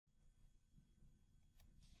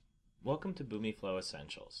Welcome to BoomiFlow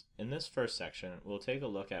Essentials. In this first section, we'll take a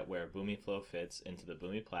look at where BoomiFlow fits into the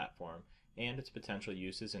Boomi platform and its potential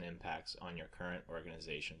uses and impacts on your current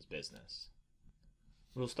organization's business.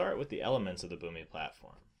 We'll start with the elements of the Boomi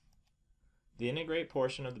platform. The integrate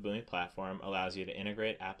portion of the Boomi platform allows you to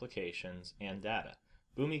integrate applications and data.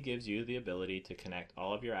 Boomi gives you the ability to connect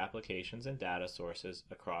all of your applications and data sources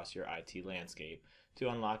across your IT landscape to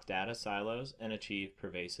unlock data silos and achieve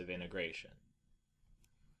pervasive integration.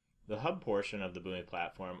 The hub portion of the Boomi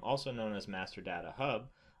platform, also known as Master Data Hub,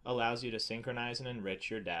 allows you to synchronize and enrich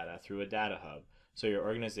your data through a data hub so your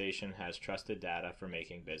organization has trusted data for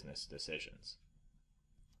making business decisions.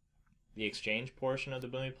 The exchange portion of the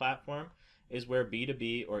Boomi platform is where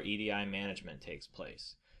B2B or EDI management takes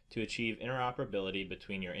place to achieve interoperability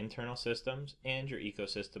between your internal systems and your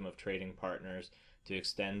ecosystem of trading partners to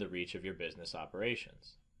extend the reach of your business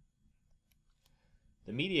operations.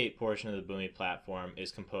 The mediate portion of the Boomi platform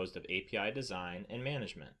is composed of API design and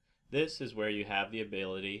management. This is where you have the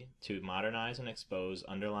ability to modernize and expose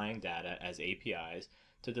underlying data as APIs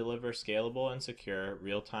to deliver scalable and secure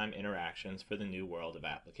real-time interactions for the new world of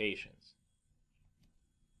applications.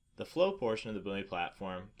 The flow portion of the Boomi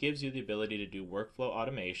platform gives you the ability to do workflow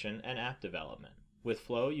automation and app development. With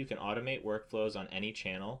Flow, you can automate workflows on any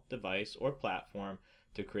channel, device, or platform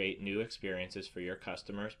to create new experiences for your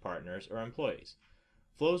customers, partners, or employees.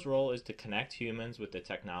 Flow's role is to connect humans with the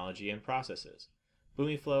technology and processes.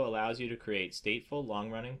 BoomiFlow allows you to create stateful,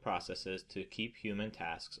 long-running processes to keep human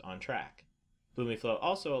tasks on track. BoomiFlow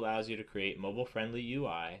also allows you to create mobile-friendly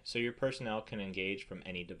UI so your personnel can engage from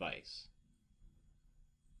any device.